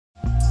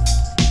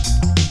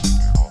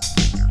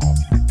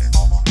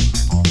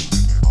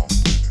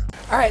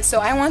Alright,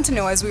 so I want to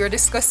know, as we were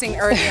discussing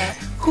earlier,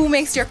 who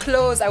makes your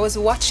clothes? I was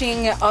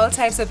watching all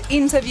types of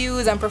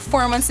interviews and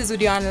performances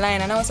with you online,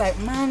 and I was like,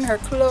 man, her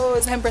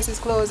clothes, Hempress's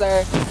clothes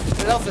are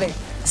lovely.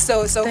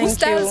 So who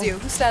styles you?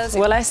 Who styles you?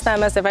 Well, I style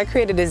myself. I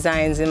create the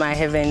designs in my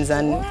heavens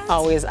and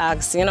always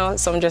ask, you know,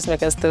 some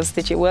dressmakers to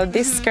stitch it. Well,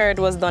 this skirt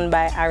was done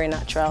by Ari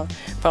Natural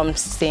from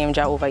same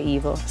Jehovah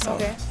Evil. So,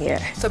 okay.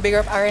 Yeah. So big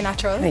up Ari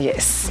Natural?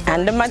 Yes.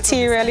 And the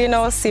material, you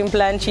know,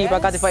 simple and cheap. Yes. I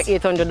got it for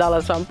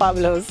 $800 from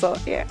Pablo, so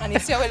yeah. And you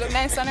see how it look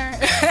nice on her?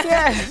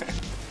 Yeah.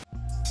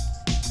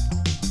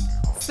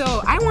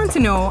 So I want to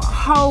know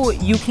how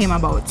you came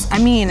about. I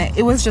mean,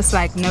 it was just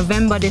like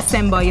November,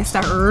 December, you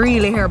start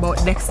really hear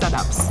about Dexter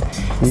Daps.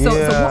 So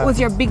what was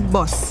your big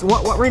buzz?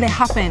 What really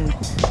happened?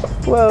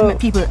 Well,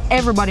 people,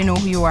 everybody know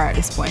who you are at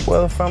this point.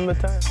 Well, from the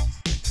time.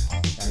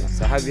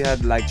 So have you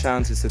had like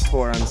chances to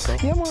tour and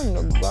stuff? Yeah,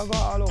 man, go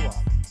all over.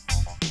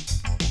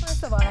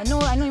 First of all, I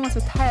know you must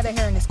be tired of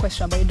hearing this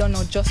question, but you don't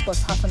know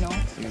Jussbuss have to know.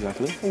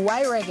 Exactly.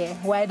 Why reggae?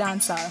 Why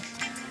dancehall?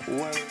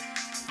 Well,